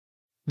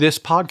This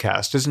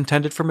podcast is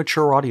intended for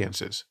mature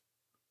audiences.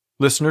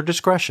 Listener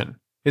discretion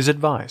is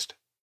advised.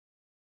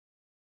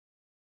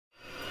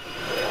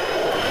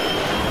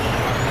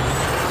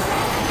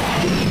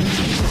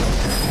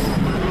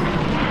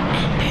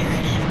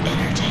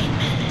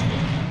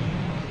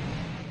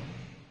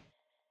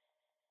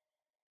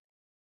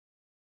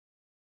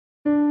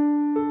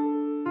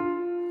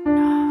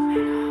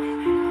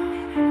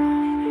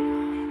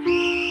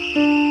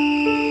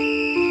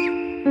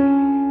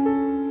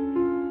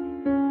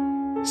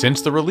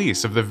 Since the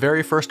release of the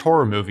very first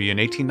horror movie in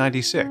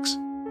 1896,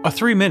 a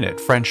 3-minute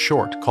French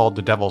short called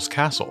The Devil's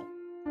Castle,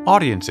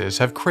 audiences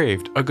have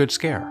craved a good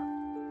scare.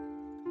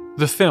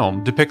 The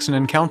film depicts an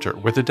encounter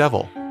with the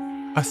devil,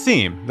 a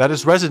theme that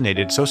has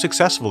resonated so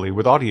successfully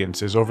with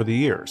audiences over the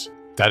years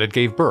that it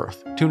gave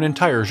birth to an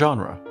entire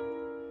genre.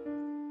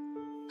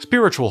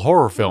 Spiritual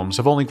horror films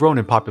have only grown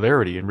in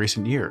popularity in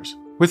recent years,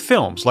 with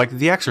films like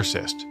The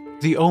Exorcist,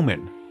 The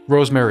Omen,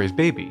 Rosemary's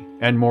Baby,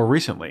 and more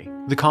recently,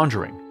 The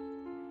Conjuring.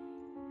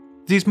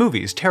 These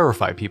movies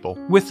terrify people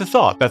with the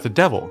thought that the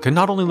devil can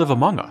not only live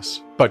among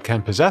us, but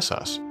can possess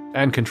us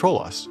and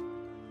control us.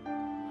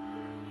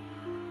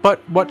 But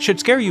what should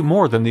scare you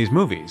more than these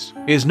movies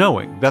is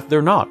knowing that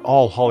they're not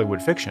all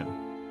Hollywood fiction.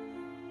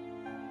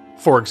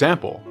 For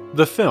example,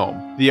 the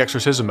film The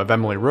Exorcism of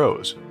Emily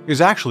Rose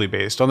is actually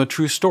based on the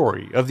true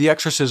story of the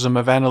exorcism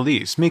of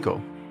Anneliese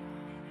Michel.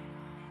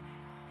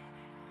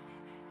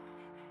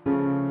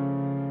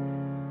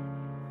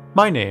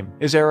 My name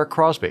is Eric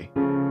Crosby.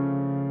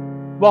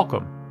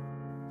 Welcome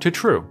to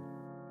True.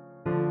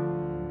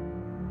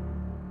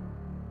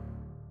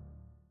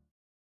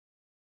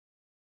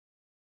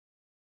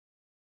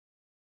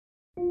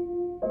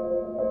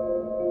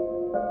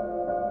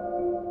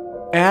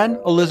 Anne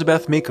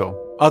Elisabeth Michel,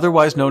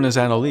 otherwise known as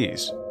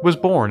Anneliese, was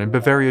born in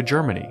Bavaria,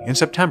 Germany in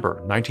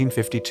September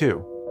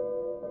 1952.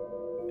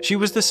 She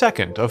was the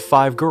second of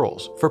 5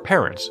 girls for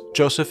parents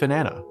Joseph and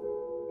Anna.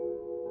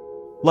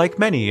 Like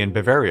many in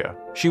Bavaria,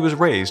 she was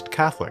raised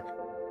Catholic.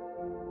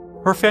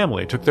 Her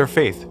family took their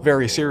faith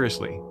very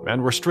seriously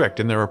and were strict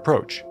in their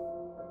approach.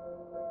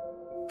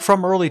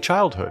 From early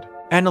childhood,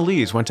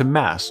 Anneliese went to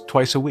Mass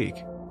twice a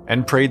week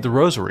and prayed the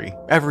Rosary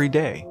every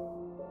day.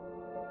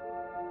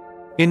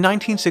 In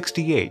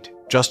 1968,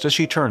 just as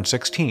she turned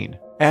 16,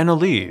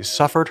 Anneliese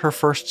suffered her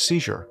first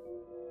seizure.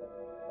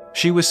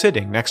 She was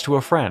sitting next to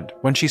a friend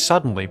when she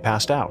suddenly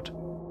passed out.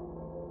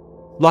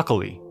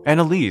 Luckily,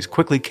 Anneliese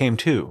quickly came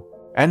to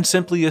and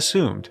simply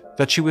assumed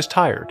that she was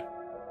tired.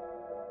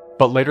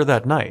 But later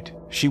that night,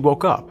 she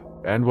woke up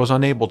and was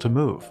unable to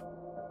move.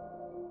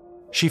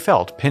 She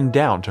felt pinned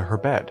down to her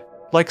bed,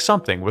 like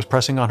something was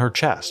pressing on her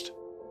chest.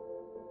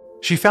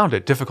 She found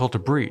it difficult to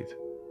breathe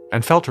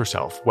and felt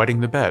herself wetting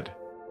the bed.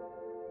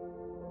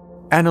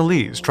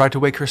 Anneliese tried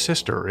to wake her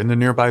sister in the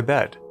nearby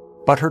bed,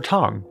 but her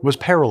tongue was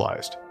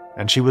paralyzed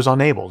and she was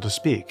unable to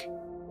speak.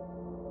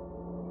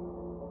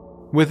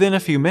 Within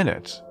a few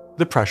minutes,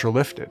 the pressure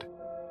lifted.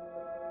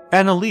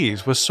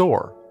 Anneliese was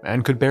sore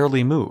and could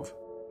barely move,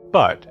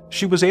 but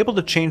she was able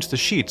to change the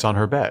sheets on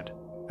her bed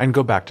and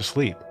go back to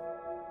sleep.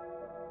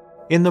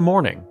 In the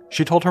morning,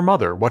 she told her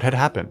mother what had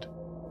happened,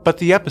 but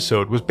the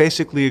episode was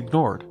basically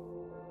ignored.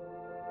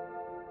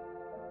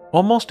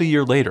 Almost a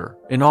year later,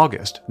 in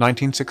August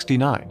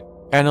 1969,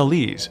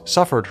 Anneliese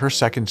suffered her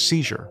second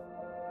seizure.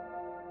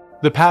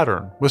 The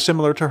pattern was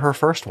similar to her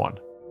first one.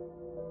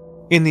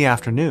 In the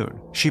afternoon,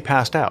 she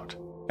passed out,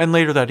 and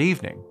later that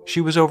evening,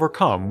 she was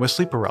overcome with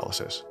sleep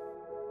paralysis.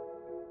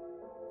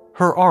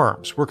 Her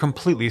arms were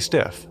completely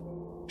stiff.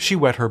 She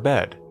wet her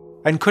bed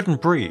and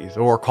couldn't breathe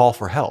or call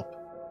for help.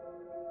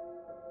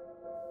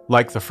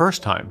 Like the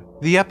first time,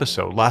 the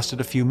episode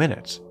lasted a few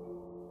minutes.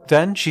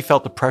 Then she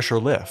felt the pressure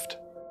lift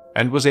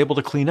and was able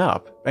to clean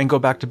up and go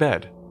back to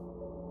bed.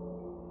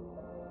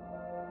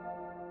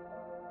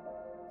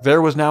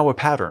 There was now a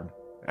pattern,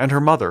 and her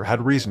mother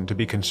had reason to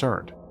be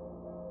concerned.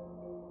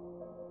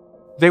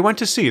 They went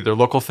to see their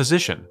local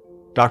physician,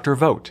 Dr.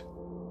 Vogt.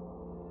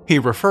 He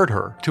referred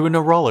her to a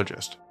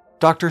neurologist,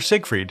 Dr.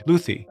 Siegfried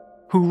Luthi,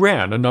 who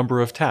ran a number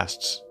of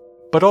tests,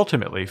 but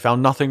ultimately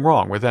found nothing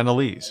wrong with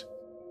Anneliese.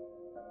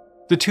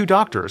 The two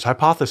doctors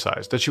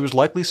hypothesized that she was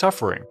likely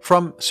suffering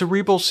from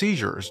cerebral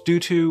seizures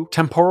due to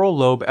temporal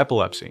lobe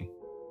epilepsy,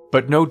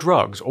 but no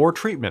drugs or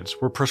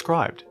treatments were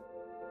prescribed.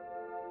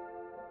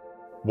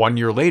 1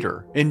 year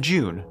later, in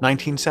June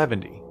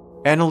 1970,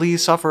 Anneliese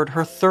suffered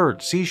her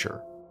third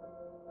seizure.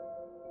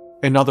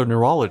 Another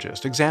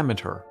neurologist examined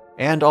her,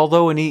 and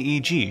although an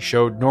EEG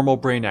showed normal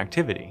brain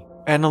activity,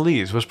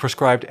 Anneliese was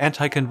prescribed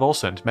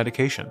anticonvulsant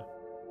medication.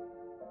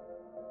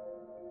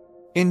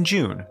 In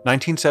June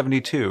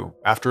 1972,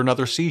 after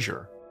another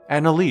seizure,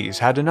 Anneliese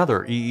had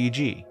another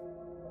EEG.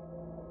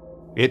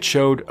 It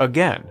showed,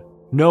 again,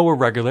 no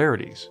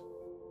irregularities.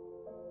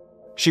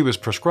 She was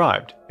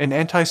prescribed an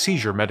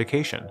anti-seizure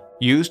medication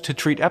used to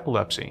treat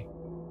epilepsy,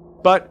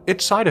 but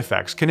its side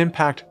effects can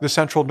impact the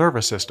central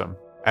nervous system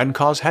and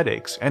cause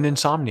headaches and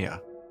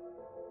insomnia.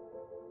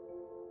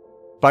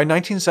 By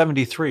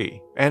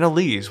 1973,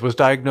 Anneliese was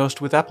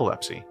diagnosed with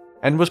epilepsy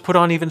and was put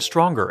on even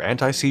stronger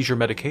anti-seizure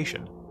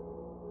medication,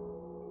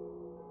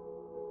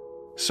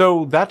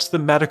 So that's the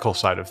medical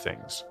side of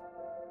things.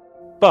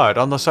 But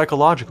on the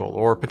psychological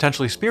or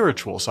potentially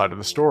spiritual side of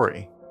the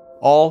story,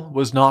 all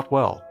was not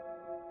well.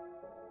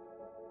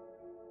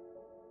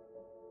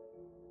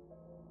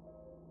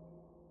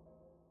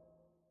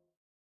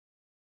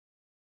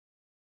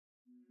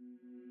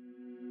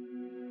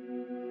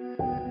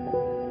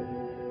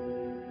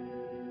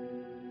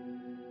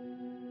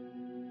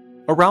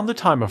 Around the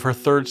time of her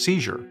third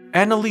seizure,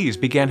 Anneliese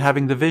began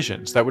having the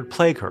visions that would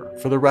plague her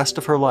for the rest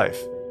of her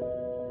life.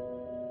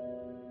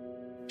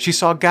 She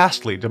saw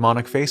ghastly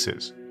demonic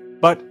faces,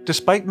 but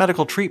despite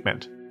medical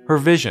treatment, her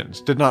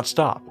visions did not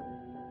stop.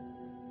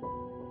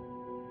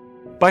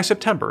 By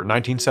September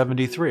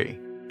 1973,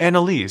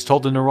 Anneliese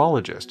told the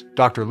neurologist,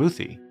 Dr.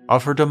 Luthi,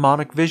 of her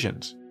demonic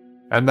visions,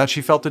 and that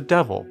she felt the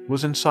devil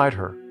was inside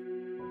her.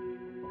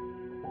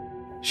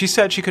 She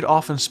said she could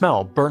often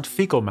smell burnt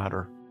fecal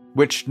matter,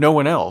 which no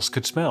one else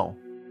could smell.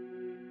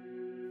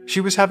 She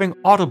was having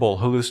audible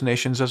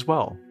hallucinations as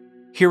well,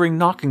 hearing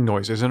knocking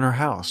noises in her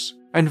house,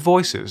 and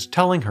voices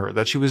telling her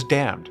that she was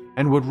damned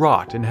and would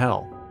rot in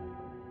hell.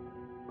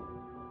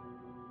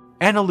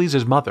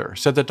 Anneliese's mother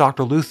said that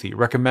Dr. Luthi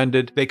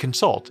recommended they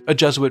consult a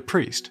Jesuit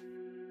priest,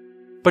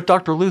 but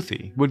Dr.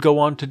 Luthi would go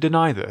on to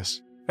deny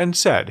this and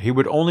said he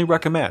would only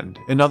recommend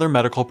another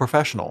medical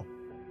professional.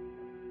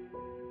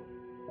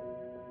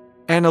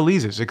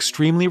 Anneliese's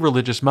extremely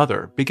religious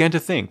mother began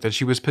to think that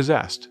she was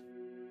possessed.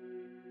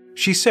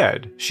 She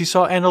said she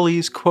saw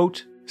Anneliese,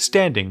 quote,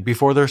 standing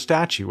before their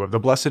statue of the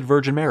Blessed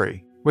Virgin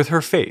Mary, with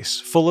her face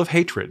full of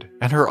hatred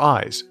and her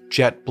eyes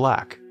jet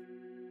black.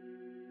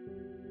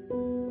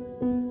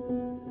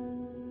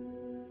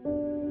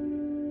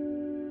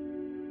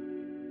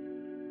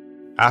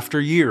 After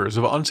years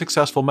of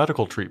unsuccessful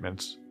medical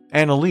treatments,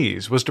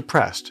 Anneliese was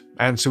depressed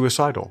and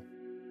suicidal.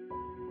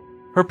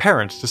 Her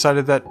parents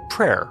decided that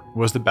prayer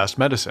was the best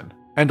medicine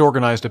and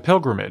organized a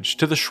pilgrimage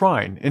to the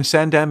shrine in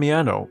San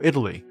Damiano,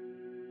 Italy.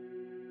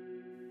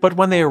 But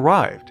when they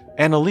arrived,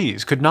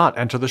 Anneliese could not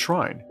enter the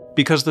shrine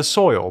because the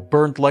soil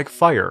burned like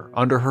fire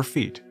under her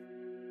feet.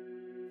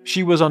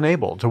 She was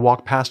unable to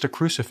walk past a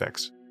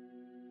crucifix.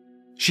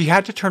 She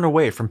had to turn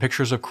away from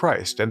pictures of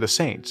Christ and the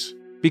saints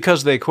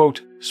because they,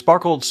 quote,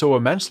 sparkled so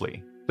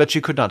immensely that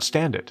she could not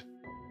stand it.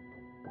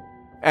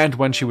 And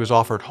when she was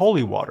offered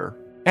holy water,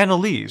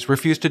 Anneliese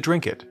refused to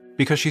drink it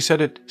because she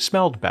said it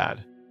smelled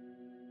bad.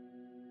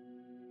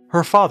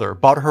 Her father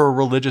bought her a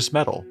religious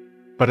medal,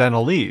 but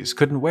Anneliese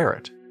couldn't wear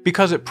it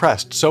because it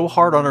pressed so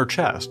hard on her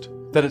chest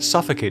that it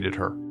suffocated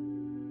her.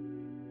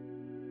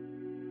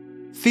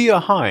 Thea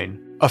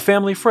Hein, a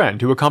family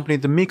friend who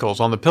accompanied the Meikles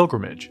on the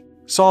pilgrimage,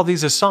 saw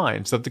these as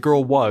signs that the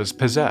girl was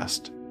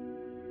possessed.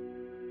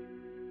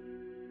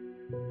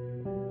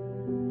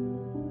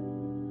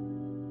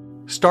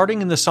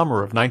 Starting in the summer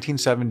of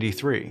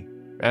 1973,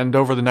 and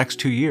over the next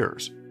 2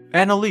 years,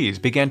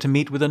 Anneliese began to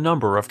meet with a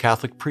number of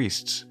Catholic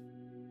priests.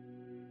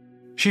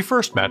 She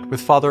first met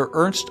with Father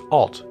Ernst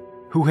Alt,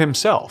 who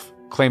himself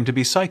claimed to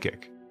be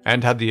psychic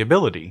and had the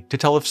ability to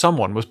tell if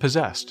someone was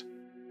possessed.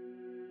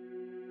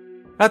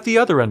 At the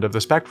other end of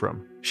the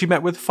spectrum, she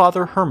met with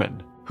Father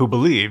Herman, who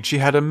believed she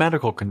had a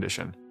medical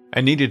condition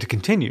and needed to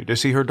continue to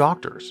see her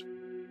doctors.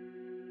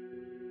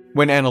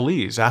 When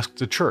Anneliese asked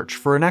the church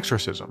for an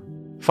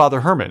exorcism,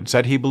 Father Herman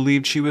said he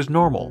believed she was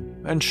normal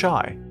and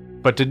shy,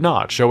 but did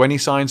not show any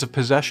signs of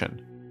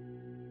possession.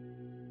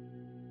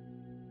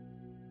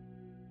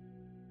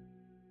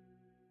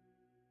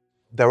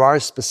 There are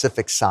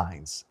specific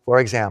signs.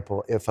 For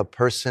example, if a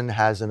person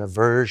has an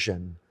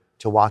aversion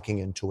to walking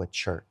into a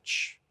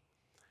church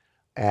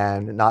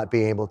and not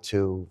being able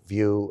to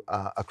view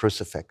a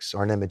crucifix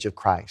or an image of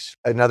Christ.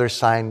 Another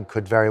sign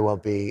could very well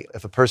be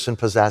if a person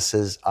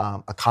possesses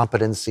a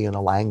competency in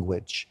a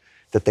language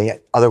that they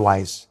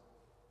otherwise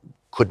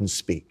couldn't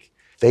speak.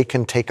 They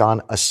can take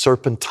on a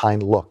serpentine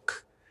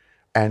look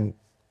and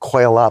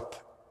coil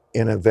up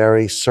in a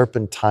very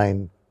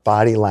serpentine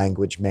body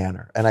language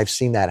manner. And I've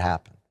seen that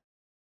happen.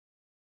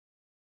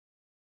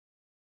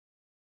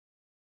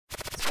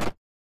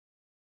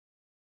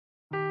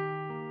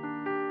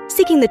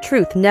 Seeking the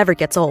truth never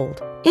gets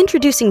old.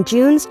 Introducing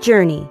June's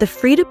Journey, the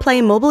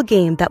free-to-play mobile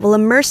game that will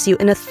immerse you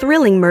in a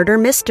thrilling murder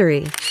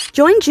mystery.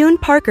 Join June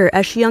Parker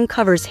as she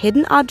uncovers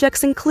hidden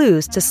objects and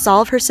clues to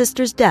solve her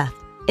sister's death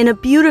in a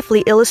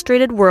beautifully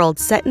illustrated world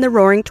set in the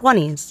Roaring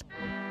 '20s.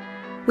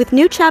 With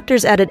new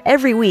chapters added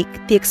every week,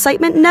 the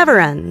excitement never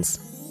ends.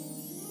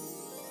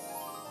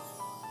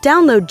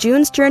 Download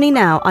June's Journey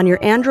now on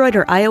your Android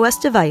or iOS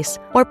device,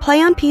 or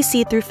play on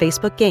PC through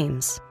Facebook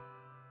Games.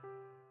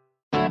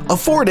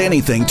 Afford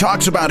Anything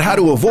talks about how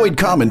to avoid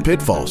common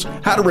pitfalls,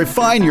 how to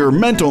refine your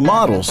mental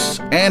models,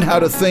 and how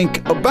to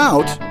think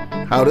about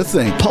how to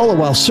think. Paula,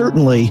 while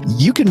certainly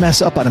you can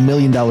mess up on $1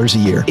 million a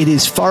year, it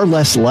is far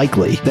less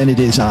likely than it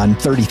is on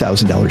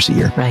 $30,000 a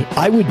year. Right.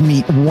 I would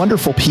meet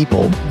wonderful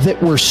people that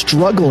were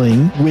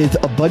struggling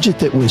with a budget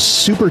that was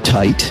super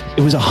tight.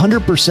 It was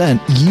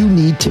 100% you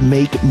need to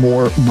make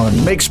more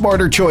money. Make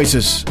smarter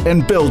choices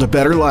and build a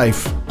better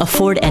life.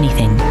 Afford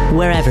Anything,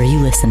 wherever you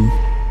listen.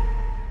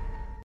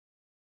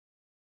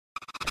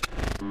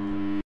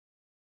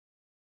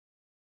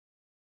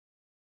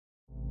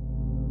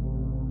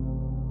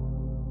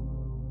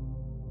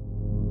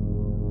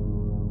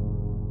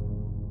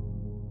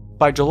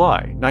 By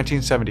July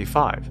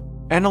 1975,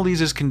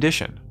 Annaliese's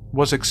condition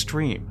was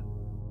extreme.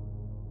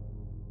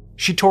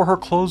 She tore her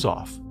clothes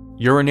off,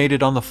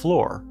 urinated on the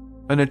floor,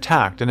 and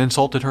attacked and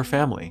insulted her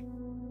family.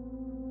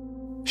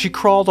 She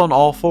crawled on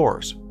all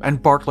fours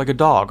and barked like a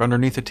dog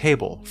underneath a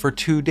table for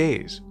 2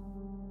 days.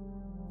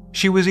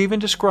 She was even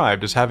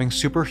described as having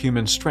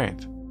superhuman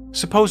strength,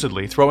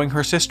 supposedly throwing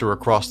her sister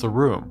across the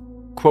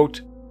room,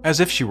 quote, as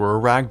if she were a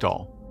rag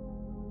doll.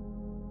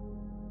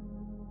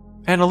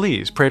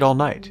 Annaliese prayed all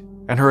night,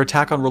 and her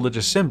attack on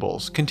religious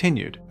symbols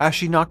continued as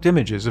she knocked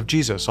images of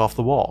Jesus off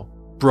the wall,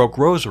 broke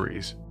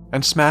rosaries,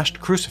 and smashed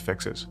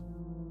crucifixes.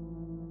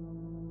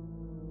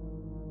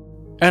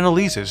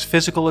 Annaliese's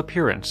physical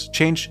appearance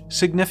changed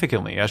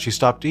significantly as she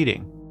stopped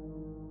eating.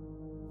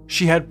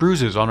 She had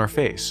bruises on her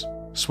face,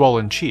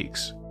 swollen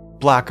cheeks,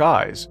 black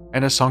eyes,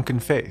 and a sunken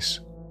face.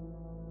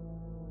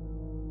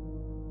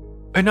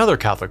 Another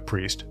Catholic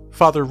priest,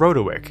 Father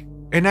Rodowicz,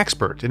 an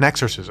expert in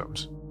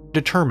exorcisms,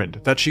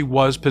 determined that she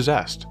was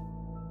possessed.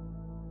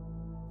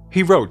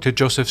 He wrote to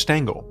Joseph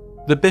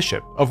Stengel, the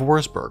Bishop of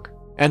Wurzburg,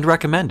 and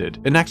recommended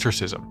an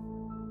exorcism.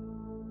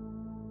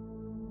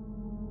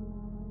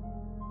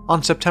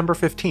 On September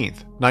 15,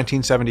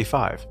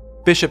 1975,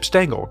 Bishop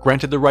Stengel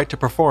granted the right to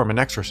perform an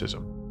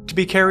exorcism, to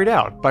be carried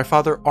out by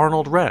Father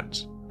Arnold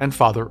Renz and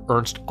Father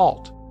Ernst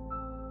Alt.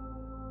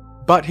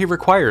 But he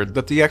required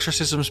that the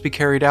exorcisms be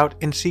carried out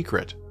in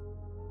secret.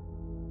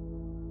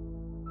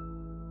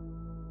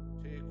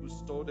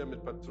 Custodem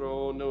et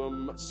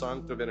patronum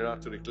sancta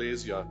venerator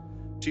ecclesia,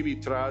 tibi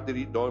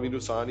traderit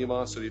Dominus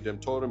animas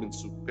redemptorum in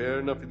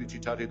superna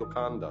felicitate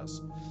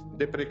docandas,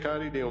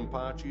 deprecari Deum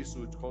pacis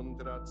ut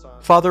contrat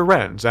sancta. Father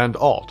Renz and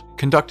Alt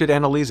conducted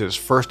Annaliese's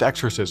first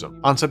exorcism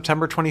on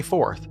September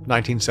 24,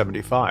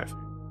 1975.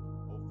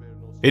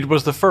 It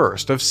was the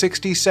first of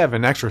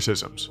 67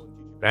 exorcisms,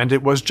 and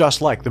it was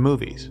just like the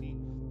movies.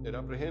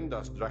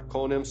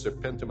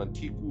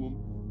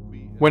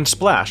 When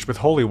splashed with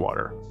holy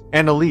water,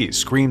 Annaliese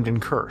screamed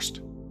and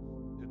cursed.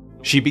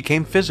 She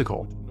became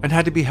physical and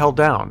had to be held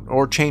down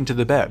or chained to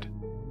the bed.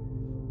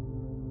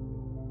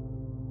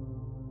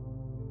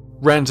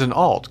 Renz and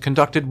Alt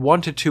conducted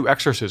 1 to 2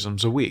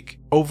 exorcisms a week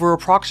over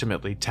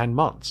approximately 10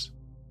 months.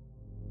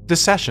 The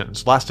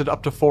sessions lasted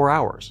up to 4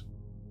 hours.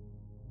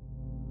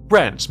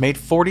 Renz made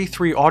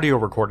 43 audio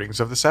recordings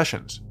of the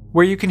sessions,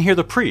 where you can hear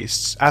the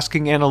priests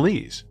asking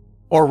Annalise,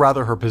 or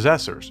rather her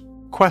possessors,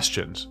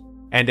 questions,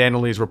 and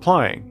Annalise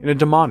replying in a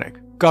demonic,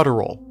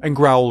 guttural, and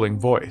growling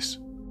voice.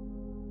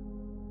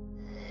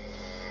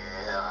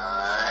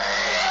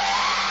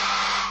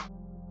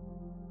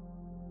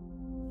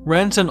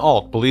 Renz and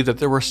Alt believed that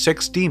there were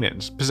 6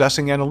 demons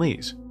possessing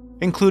Annalise,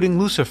 including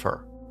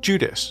Lucifer,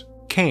 Judas,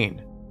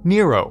 Cain,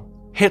 Nero,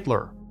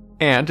 Hitler,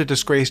 and a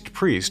disgraced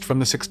priest from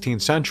the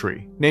 16th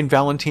century named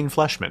Valentin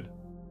Fleischmann.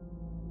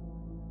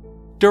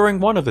 During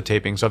one of the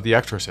tapings of The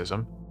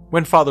Exorcism,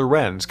 when Father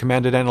Renz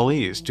commanded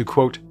Annalise to,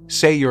 quote,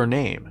 say your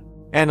name,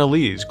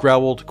 Annalise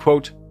growled,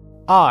 quote,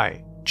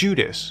 I,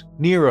 Judas,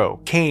 Nero,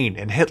 Cain,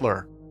 and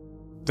Hitler.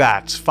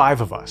 That's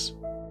 5 of us.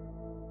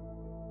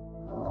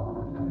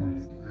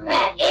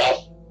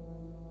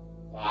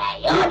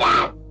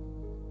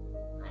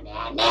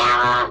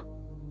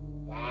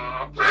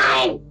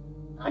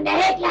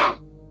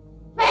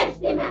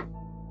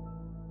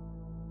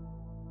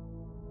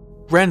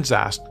 Renz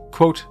asked,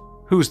 quote,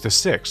 who's the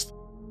 6th?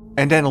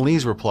 And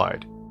Annalise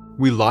replied,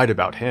 we lied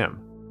about him.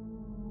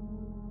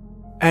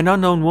 An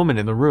unknown woman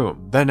in the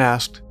room then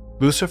asked,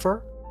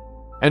 Lucifer?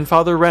 And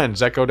Father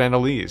Renz echoed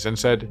Annalise and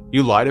said,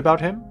 you lied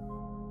about him?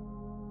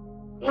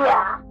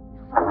 Yeah.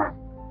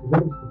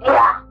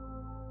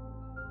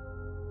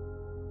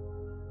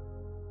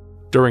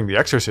 During the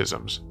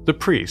exorcisms, the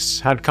priests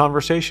had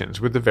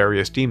conversations with the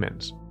various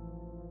demons.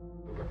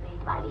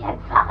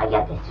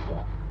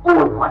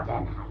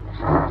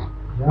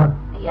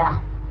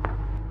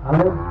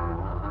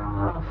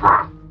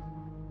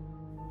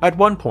 At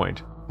one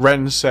point,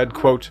 Renz said,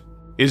 quote,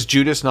 is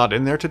Judas not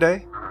in there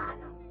today?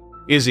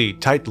 Is he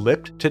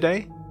tight-lipped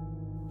today?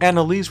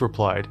 Annalise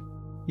replied,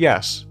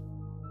 yes.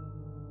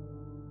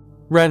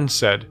 Renz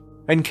said,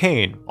 and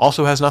Cain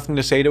also has nothing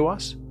to say to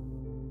us?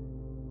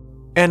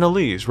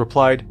 Annalise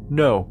replied,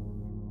 no.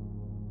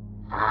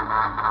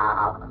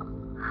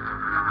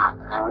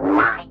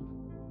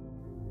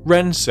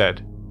 Renz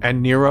said,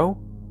 and Nero?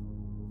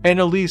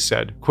 Annalise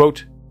said,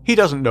 quote, he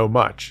doesn't know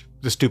much,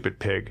 the stupid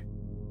pig.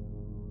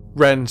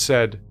 Renz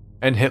said,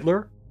 and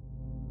Hitler?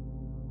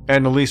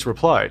 Annalise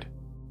replied,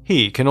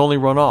 he can only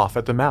run off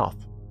at the mouth.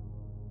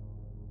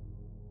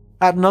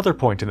 At another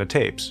point in the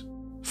tapes,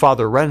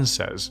 Father Renz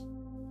says,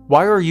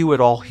 why are you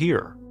at all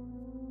here?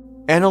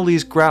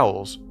 Annalise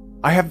growls,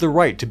 I have the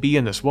right to be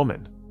in this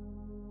woman.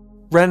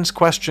 Renz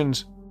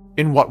questions,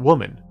 in what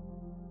woman?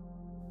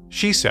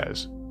 She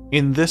says,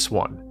 in this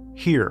one,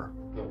 here.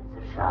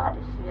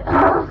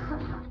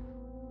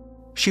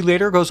 She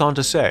later goes on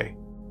to say,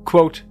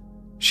 quote,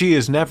 she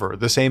is never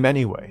the same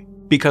anyway,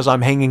 because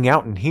I'm hanging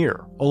out in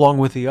here along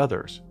with the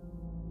others.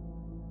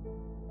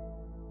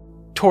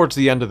 Towards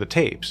the end of the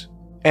tapes,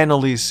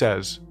 Annalise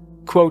says,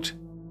 quote,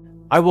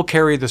 I will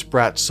carry this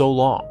brat so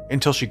long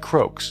until she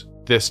croaks,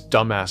 this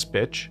dumbass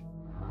bitch.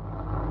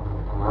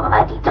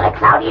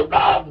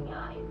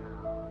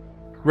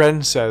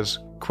 Ren says,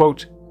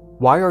 quote,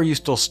 why are you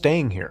still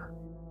staying here?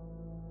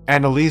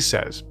 Annalise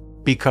says,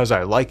 because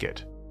I like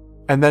it,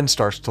 and then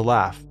starts to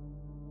laugh.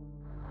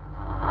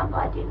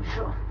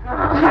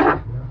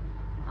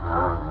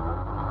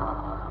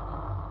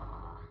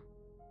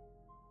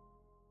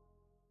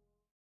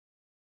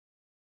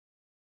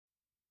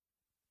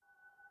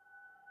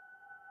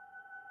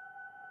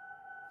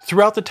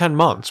 Throughout the 10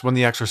 months when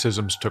the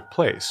exorcisms took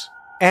place,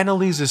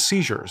 Annalise's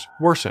seizures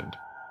worsened,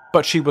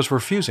 but she was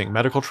refusing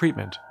medical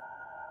treatment.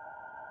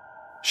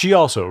 She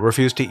also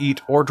refused to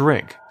eat or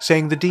drink,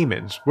 saying the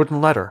demons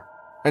wouldn't let her,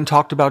 and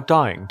talked about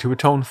dying to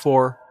atone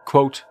for,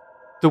 quote,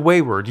 the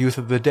wayward youth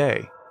of the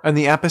day and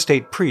the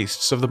apostate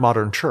priests of the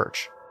modern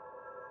church.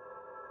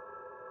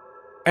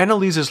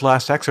 Annalise's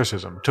last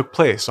exorcism took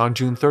place on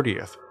June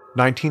 30th,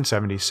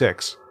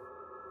 1976.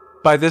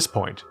 By this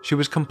point, she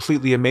was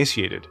completely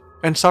emaciated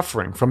and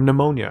suffering from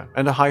pneumonia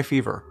and a high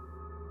fever.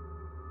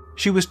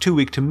 She was too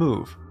weak to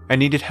move and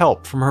needed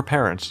help from her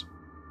parents.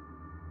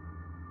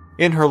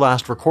 In her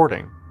last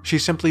recording, she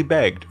simply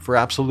begged for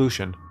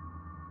absolution.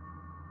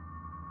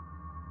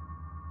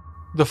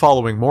 The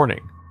following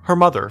morning, her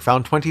mother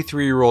found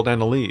 23-year-old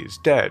Annalise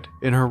dead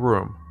in her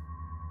room.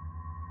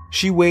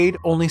 She weighed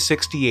only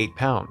 68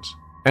 pounds,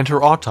 and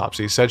her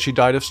autopsy said she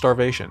died of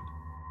starvation.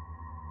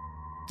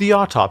 The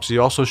autopsy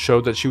also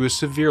showed that she was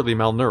severely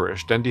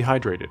malnourished and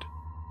dehydrated.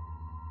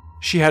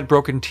 She had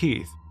broken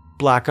teeth,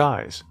 black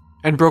eyes,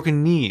 and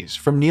broken knees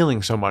from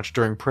kneeling so much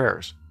during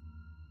prayers.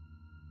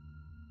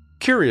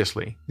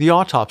 Curiously, the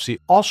autopsy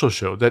also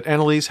showed that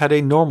Annalise had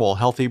a normal,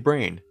 healthy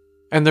brain,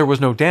 and there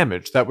was no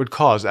damage that would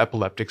cause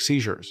epileptic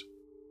seizures.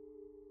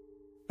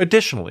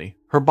 Additionally,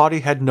 her body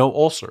had no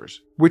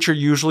ulcers, which are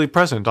usually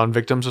present on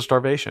victims of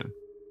starvation.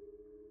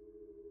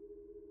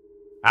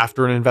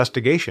 After an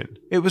investigation,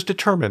 it was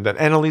determined that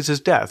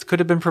Annalise's death could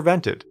have been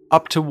prevented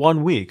up to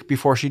 1 week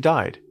before she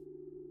died.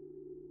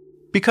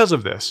 Because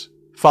of this,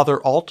 Father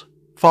Alt,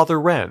 Father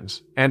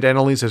Renz, and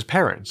Annalise's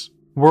parents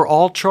were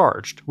all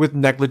charged with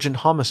negligent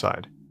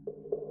homicide.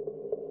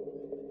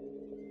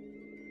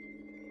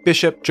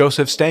 Bishop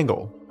Joseph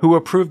Stengel, who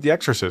approved the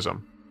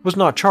exorcism, was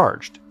not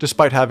charged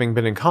despite having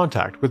been in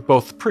contact with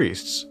both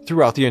priests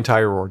throughout the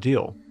entire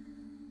ordeal.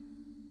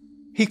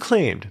 He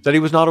claimed that he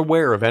was not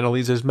aware of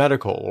Annalise's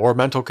medical or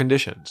mental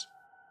conditions.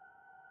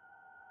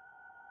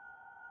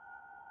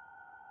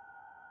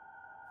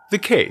 The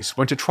case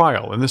went to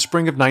trial in the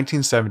spring of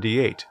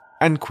 1978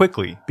 and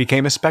quickly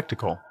became a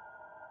spectacle.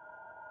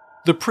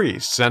 The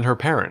priests and her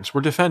parents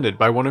were defended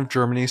by one of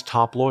Germany's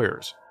top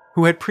lawyers,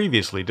 who had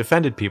previously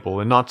defended people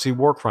in Nazi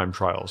war crime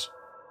trials.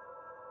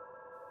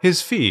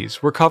 His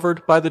fees were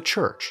covered by the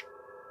church.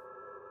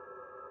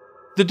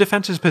 The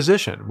defense's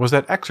position was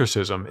that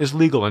exorcism is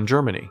legal in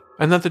Germany,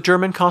 and that the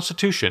German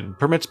constitution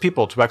permits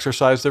people to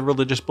exercise their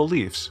religious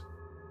beliefs.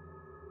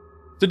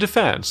 The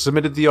defense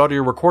submitted the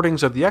audio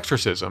recordings of the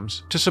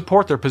exorcisms to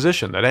support their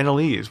position that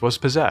Annalise was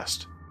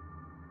possessed.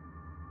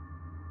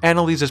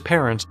 Annalise's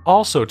parents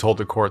also told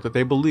the court that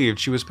they believed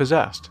she was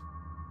possessed.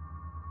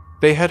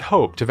 They had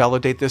hoped to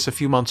validate this a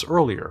few months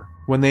earlier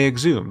when they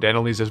exhumed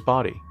Annalise's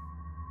body.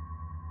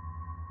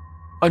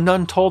 A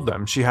nun told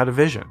them she had a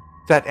vision,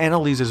 that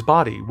Annalise's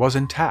body was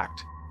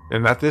intact,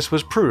 and that this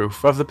was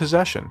proof of the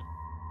possession.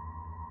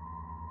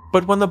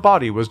 But when the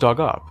body was dug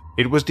up,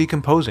 it was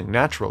decomposing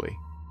naturally.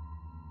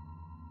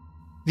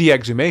 The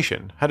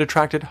exhumation had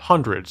attracted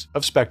hundreds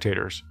of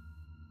spectators.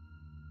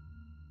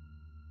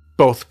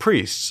 Both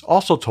priests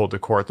also told the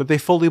court that they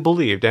fully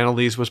believed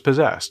Annalise was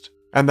possessed,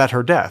 and that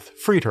her death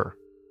freed her.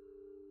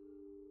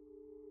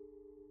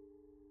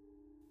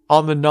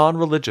 On the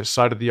non-religious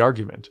side of the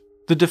argument,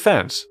 the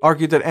defense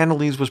argued that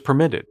Annalise was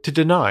permitted to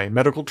deny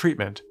medical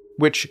treatment,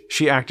 which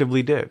she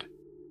actively did.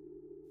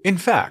 In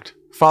fact,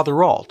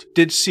 Father Alt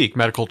did seek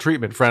medical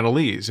treatment for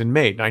Annalise in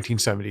May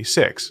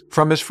 1976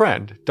 from his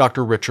friend,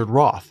 Dr. Richard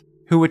Roth,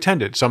 who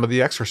attended some of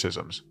the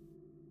exorcisms.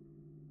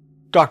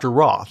 Dr.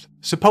 Roth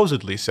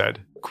supposedly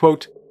said,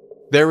 quote,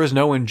 "There is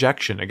no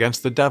injection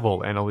against the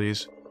devil,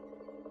 Annalise."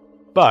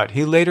 But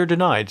he later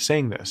denied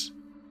saying this.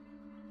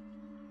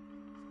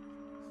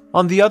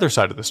 On the other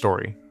side of the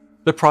story,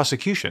 the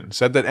prosecution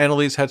said that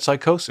Annalise had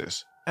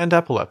psychosis and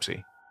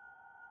epilepsy.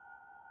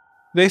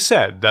 They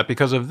said that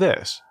because of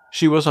this,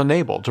 she was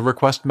unable to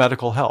request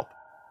medical help,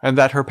 and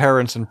that her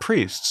parents and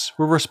priests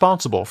were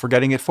responsible for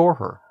getting it for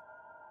her.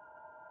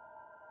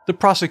 The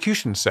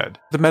prosecution said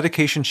the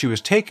medication she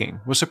was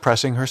taking was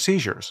suppressing her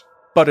seizures,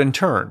 but in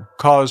turn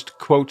caused,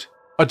 quote,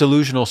 "a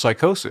delusional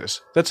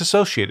psychosis that's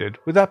associated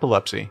with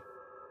epilepsy."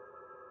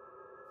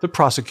 The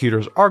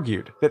prosecutors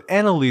argued that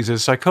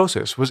Annalise's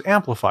psychosis was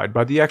amplified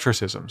by the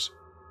exorcisms.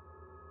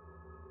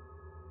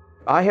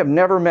 I have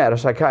never met a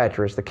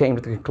psychiatrist that came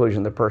to the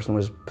conclusion the person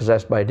was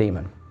possessed by a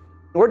demon.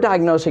 We're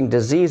diagnosing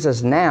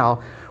diseases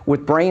now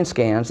with brain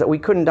scans that we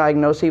couldn't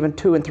diagnose even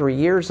 2 and 3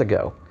 years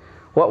ago.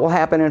 What will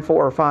happen in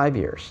 4 or 5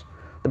 years?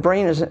 The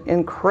brain is an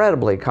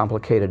incredibly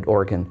complicated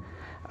organ.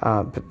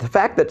 But the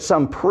fact that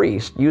some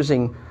priest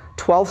using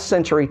 12th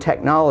century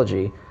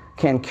technology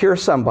can cure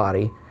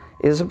somebody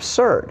is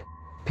absurd.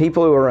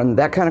 People who are in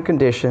that kind of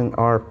condition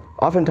are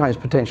oftentimes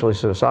potentially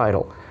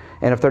suicidal,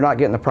 and if they're not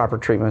getting the proper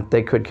treatment,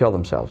 they could kill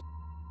themselves.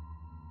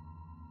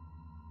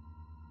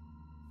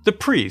 The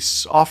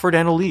priests offered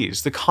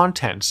Anneliese the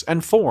contents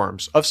and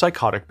forms of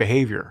psychotic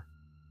behavior.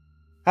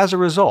 As a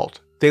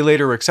result, they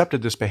later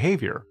accepted this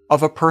behavior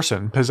of a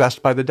person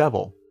possessed by the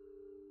devil.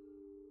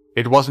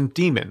 It wasn't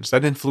demons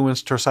that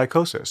influenced her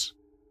psychosis.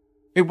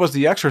 It was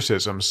the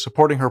exorcisms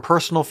supporting her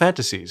personal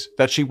fantasies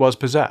that she was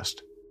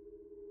possessed.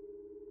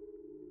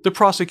 The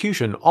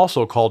prosecution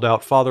also called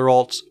out Father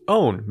Alt's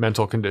own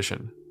mental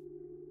condition.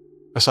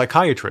 A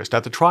psychiatrist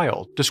at the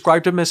trial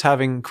described him as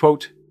having,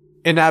 quote,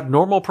 an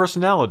abnormal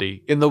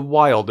personality in the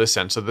wildest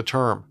sense of the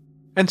term,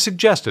 and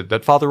suggested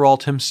that Father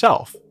Alt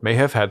himself may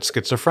have had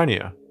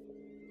schizophrenia.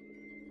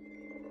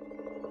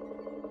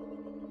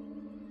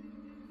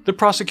 The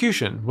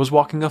prosecution was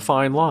walking a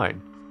fine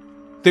line.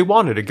 They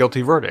wanted a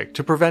guilty verdict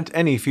to prevent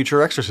any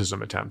future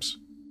exorcism attempts.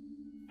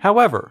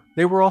 However,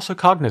 they were also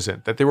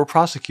cognizant that they were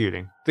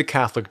prosecuting the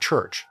Catholic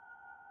Church.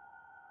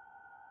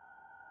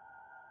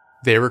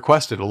 They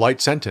requested a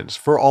light sentence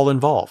for all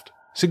involved,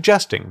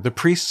 suggesting the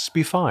priests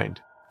be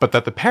fined, but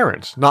that the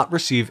parents not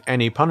receive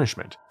any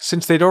punishment,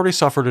 since they'd already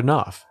suffered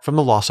enough from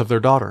the loss of their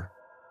daughter.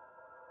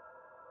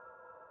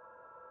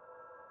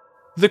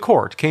 The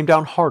court came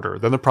down harder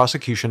than the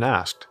prosecution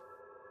asked.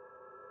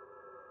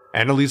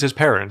 Anneliese's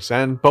parents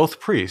and both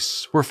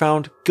priests were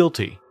found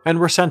guilty and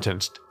were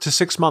sentenced to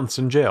 6 months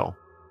in jail.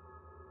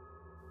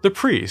 The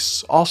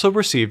priests also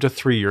received a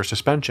 3-year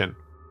suspension.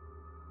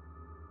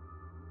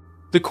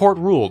 The court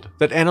ruled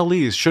that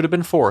Anneliese should have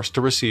been forced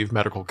to receive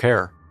medical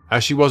care,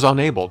 as she was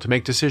unable to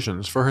make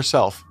decisions for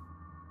herself.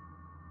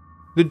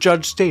 The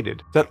judge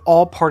stated that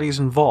all parties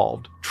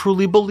involved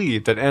truly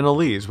believed that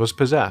Anneliese was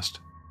possessed,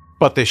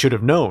 but they should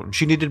have known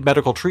she needed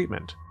medical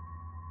treatment.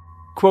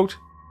 Quote,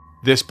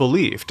 this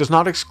belief does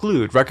not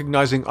exclude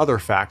recognizing other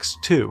facts,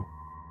 too.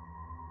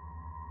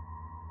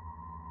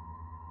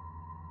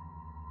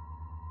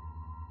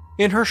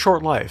 In her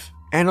short life,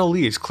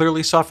 Anneliese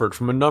clearly suffered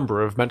from a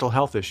number of mental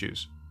health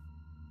issues.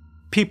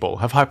 People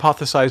have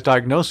hypothesized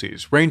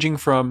diagnoses ranging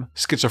from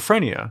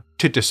schizophrenia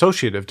to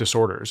dissociative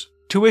disorders,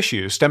 to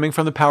issues stemming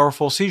from the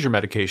powerful seizure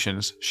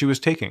medications she was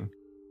taking.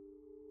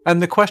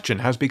 And the question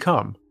has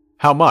become,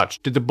 how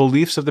much did the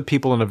beliefs of the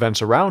people and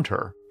events around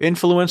her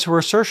influence her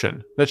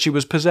assertion that she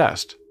was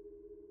possessed?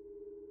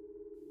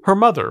 Her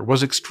mother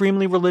was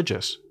extremely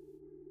religious.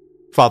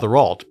 Father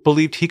Alt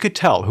believed he could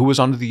tell who was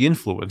under the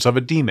influence of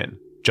a demon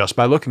just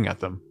by looking at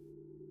them.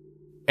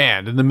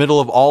 And in the middle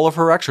of all of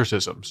her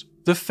exorcisms,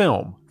 the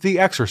film The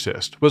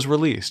Exorcist was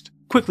released,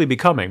 quickly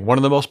becoming one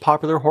of the most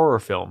popular horror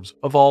films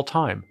of all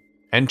time,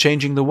 and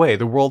changing the way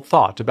the world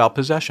thought about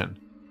possession.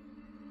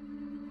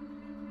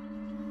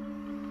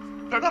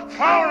 The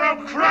power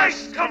of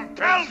Christ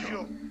compels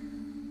you!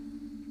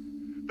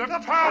 The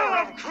power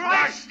of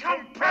Christ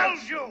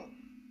compels you!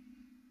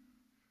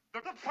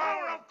 The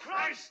power of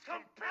Christ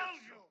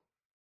compels you!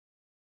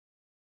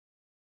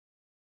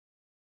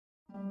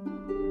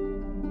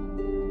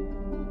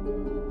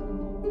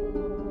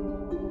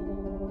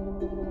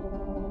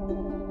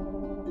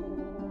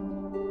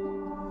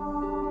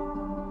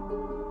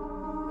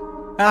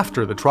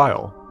 After the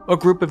trial, a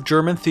group of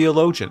German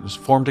theologians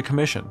formed a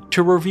commission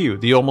to review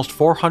the almost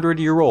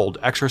 400-year-old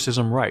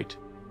exorcism rite,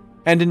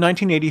 and in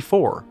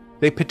 1984,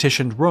 they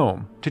petitioned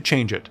Rome to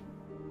change it.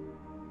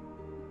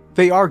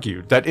 They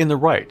argued that in the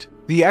rite,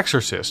 the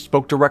exorcist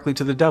spoke directly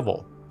to the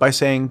devil by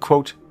saying,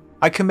 quote,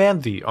 I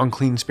command thee,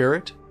 unclean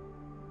spirit.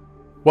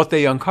 What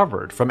they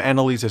uncovered from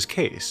Anneliese's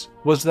case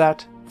was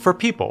that, for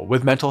people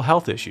with mental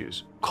health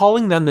issues,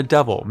 calling them the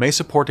devil may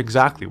support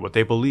exactly what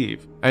they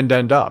believe and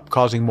end up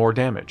causing more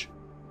damage.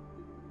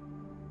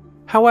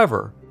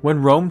 However,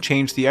 when Rome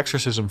changed the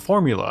exorcism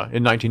formula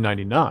in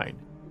 1999,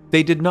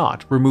 they did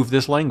not remove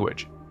this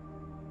language.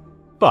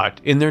 But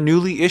in their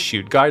newly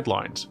issued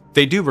guidelines,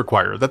 they do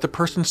require that the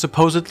person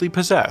supposedly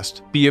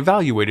possessed be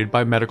evaluated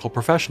by medical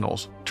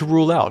professionals to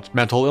rule out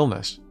mental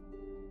illness.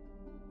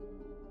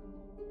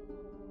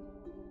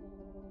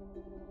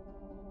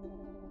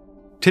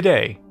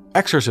 Today,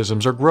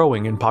 exorcisms are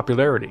growing in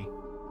popularity.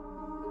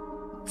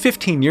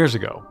 15 years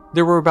ago,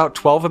 there were about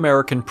 12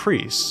 American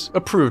priests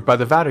approved by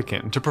the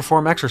Vatican to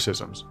perform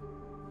exorcisms.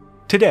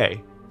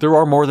 Today, there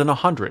are more than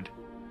 100.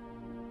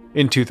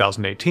 In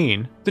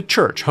 2018, the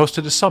Church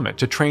hosted a summit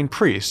to train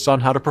priests on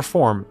how to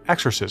perform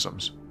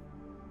exorcisms.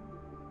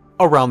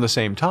 Around the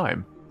same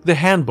time, the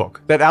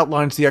handbook that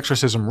outlines the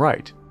exorcism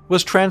rite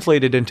was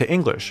translated into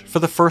English for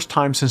the first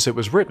time since it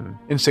was written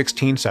in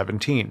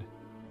 1617.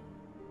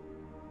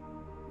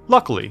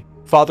 Luckily,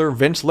 Father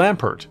Vince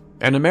Lampert,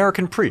 an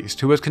American priest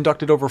who has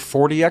conducted over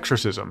 40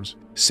 exorcisms,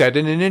 said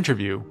in an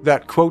interview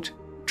that, quote,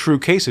 true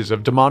cases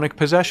of demonic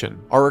possession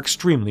are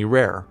extremely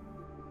rare.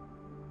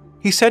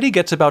 He said he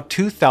gets about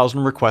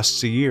 2,000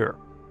 requests a year,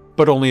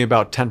 but only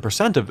about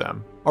 10% of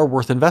them are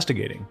worth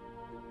investigating.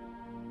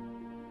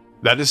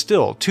 That is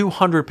still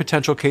 200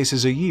 potential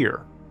cases a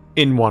year,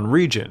 in one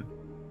region.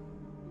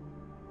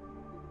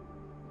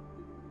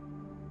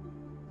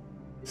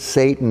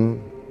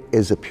 Satan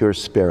is a pure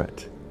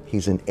spirit.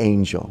 He's an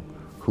angel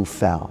who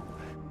fell.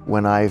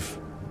 When I've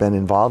been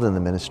involved in the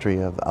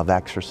ministry of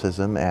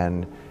exorcism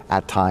and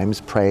at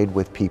times prayed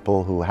with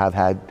people who have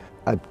had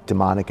a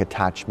demonic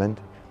attachment,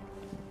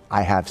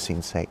 I have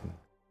seen Satan.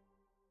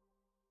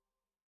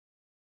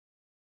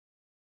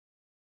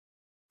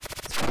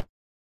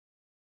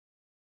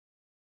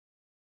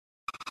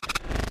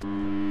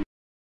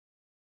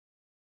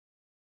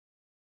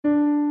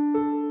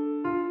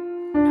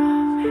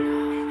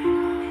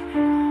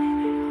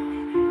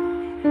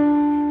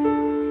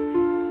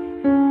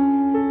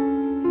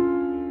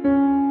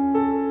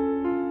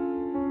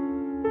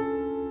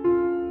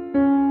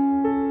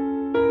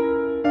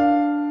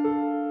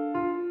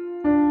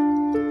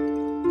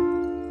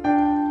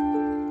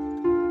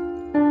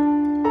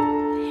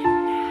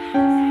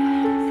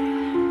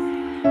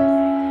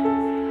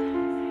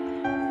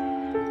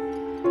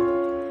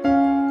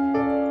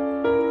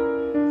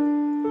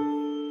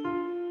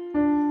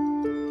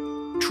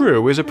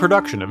 True is a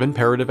production of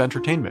Imperative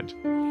Entertainment.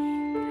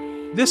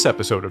 This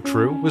episode of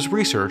True was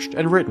researched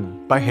and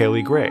written by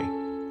Haley Gray.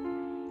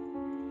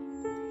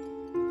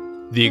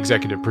 The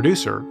executive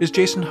producer is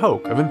Jason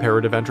Hoke of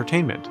Imperative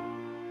Entertainment.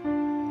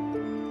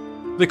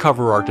 The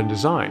cover art and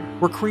design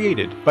were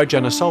created by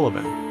Jenna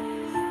Sullivan.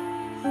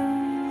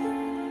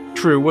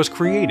 True was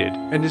created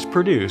and is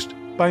produced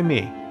by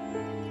me.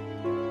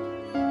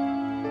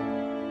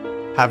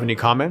 Have any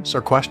comments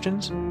or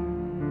questions?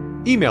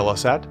 Email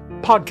us at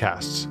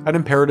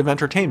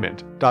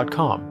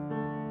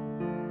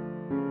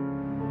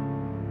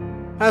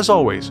podcasts@imperativeentertainment.com. As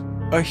always,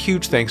 a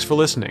huge thanks for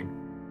listening.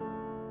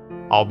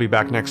 I'll be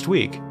back next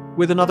week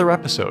with another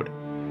episode.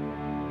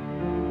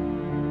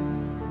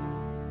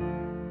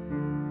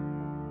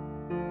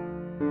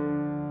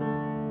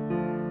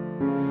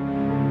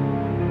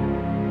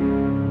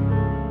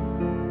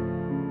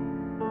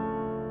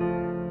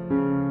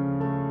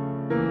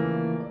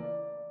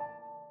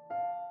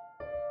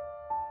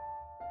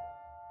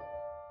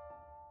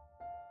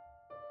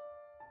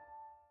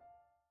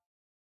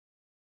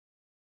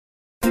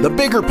 The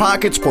Bigger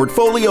Pockets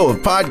portfolio of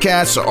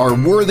podcasts are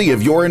worthy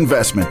of your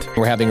investment.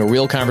 We're having a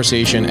real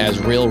conversation as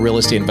real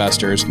estate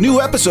investors.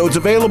 New episodes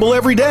available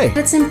every day.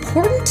 It's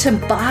important to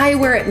buy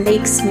where it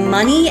makes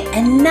money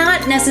and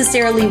not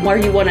necessarily where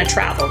you want to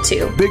travel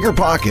to. Bigger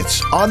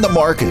Pockets, On the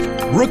Market,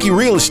 Rookie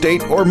Real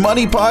Estate, or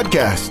Money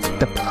Podcast.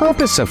 The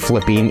purpose of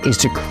flipping is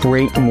to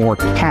create more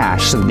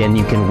cash so then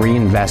you can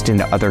reinvest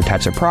into other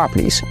types of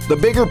properties. The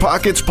Bigger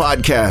Pockets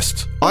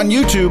Podcast on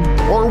YouTube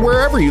or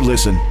wherever you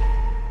listen.